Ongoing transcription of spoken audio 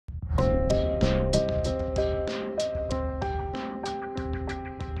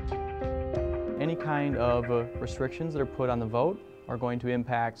kind of restrictions that are put on the vote are going to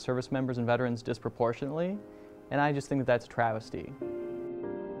impact service members and veterans disproportionately, and I just think that that's a travesty.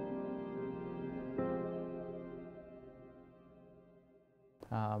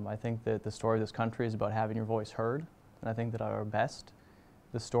 I think that the story of this country is about having your voice heard, and I think that at our best,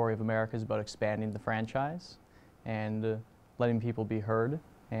 the story of America is about expanding the franchise and letting people be heard,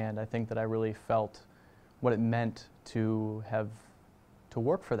 and I think that I really felt what it meant to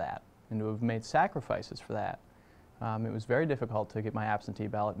work for that and to have made sacrifices for that. It was very difficult to get my absentee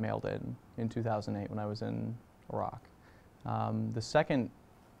ballot mailed in 2008 when I was in Iraq. The second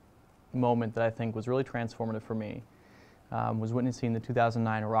moment that I think was really transformative for me was witnessing the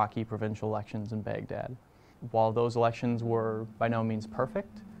 2009 Iraqi provincial elections in Baghdad. While those elections were by no means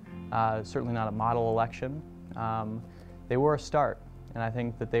perfect, certainly not a model election, they were a start. And I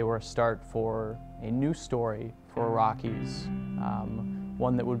think that they were a start for a new story for Iraqis,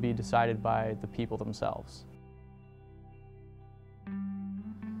 one that would be decided by the people themselves.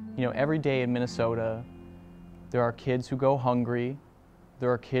 You know, every day in Minnesota, there are kids who go hungry, there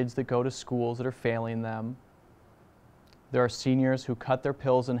are kids that go to schools that are failing them, there are seniors who cut their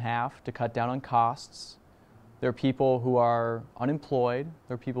pills in half to cut down on costs, there are people who are unemployed,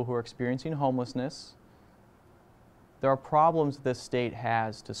 there are people who are experiencing homelessness. There are problems that this state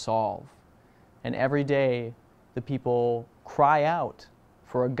has to solve, and every day the people cry out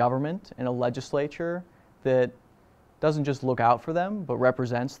for a government and a legislature that doesn't just look out for them, but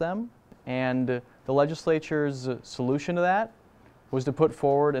represents them. And the legislature's solution to that was to put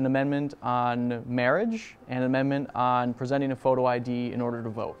forward an amendment on marriage and an amendment on presenting a photo ID in order to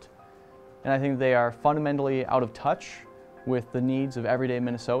vote. And I think they are fundamentally out of touch with the needs of everyday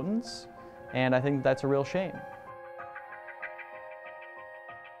Minnesotans, and I think that's a real shame.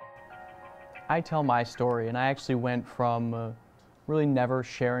 I tell my story, and I actually went from really never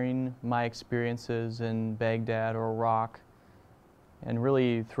sharing my experiences in Baghdad or Iraq, and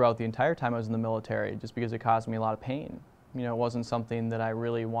really throughout the entire time I was in the military, just because it caused me a lot of pain. You know, it wasn't something that I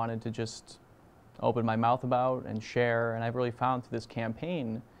really wanted to just open my mouth about and share, and I've really found through this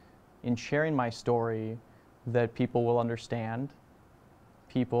campaign, in sharing my story, that people will understand,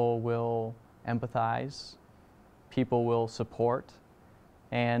 people will empathize, people will support,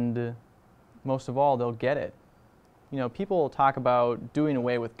 and most of all, they'll get it. You know, people talk about doing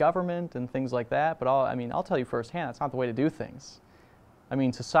away with government and things like that, but I'll tell you firsthand, that's not the way to do things. I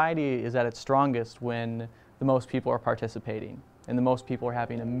mean, society is at its strongest when the most people are participating and the most people are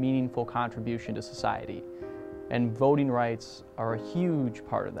having a meaningful contribution to society. And voting rights are a huge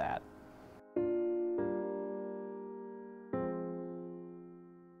part of that.